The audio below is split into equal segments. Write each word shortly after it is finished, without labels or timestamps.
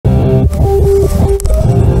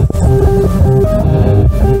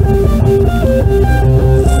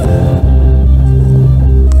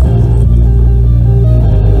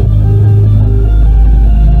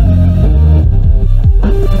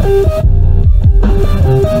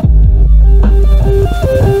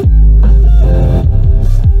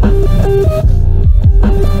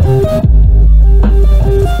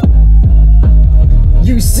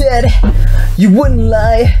You said you wouldn't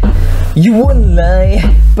lie,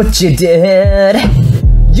 but you did.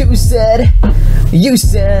 You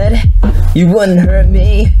said you wouldn't hurt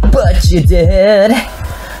me, but you did.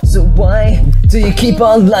 So why do you keep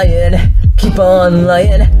on lying,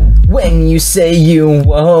 when you say you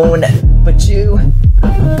won't? But you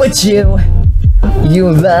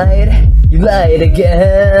lied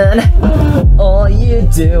again. All you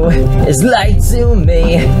do is lie to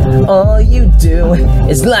me. All you do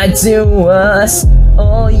is lie to us.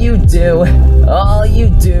 All you do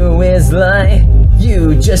is lie.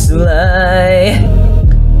 You just lie.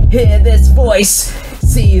 Hear this voice,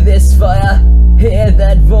 see this fire. Hear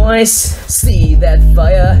that voice, see that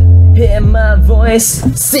fire. Hear my voice,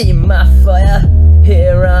 see my fire.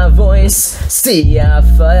 Hear our voice, see our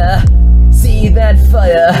fire. See that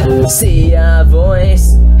fire, see our voice.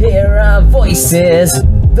 Hear our voices.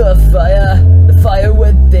 The fire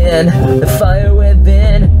within, the fire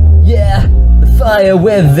within. Yeah, the fire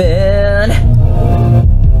within.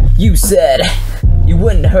 You said you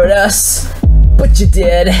wouldn't hurt us, but you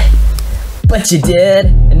did.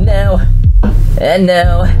 And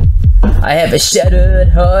now I have a shattered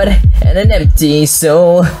heart and an empty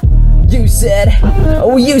soul. You said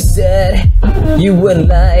you wouldn't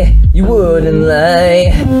lie,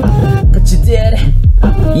 but you did.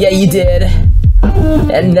 Yeah, you did.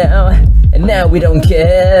 And now we don't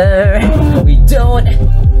care. We don't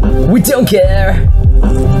care.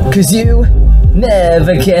 'Cause you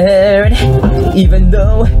never cared. Even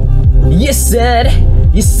though you said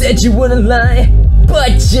you wouldn't lie,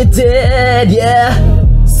 but you did. Yeah.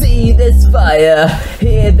 See this fire,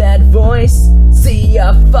 hear that voice, see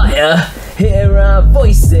our fire. Hear our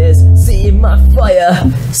voices, see my fire,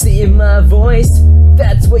 see my voice.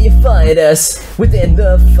 That's where you find us, within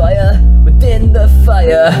the fire, within the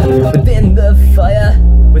fire, within the fire,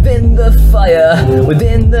 within the fire,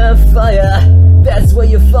 within the fire. That's where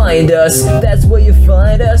you find us, that's where you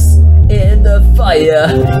find us, in the fire,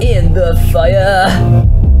 in the fire.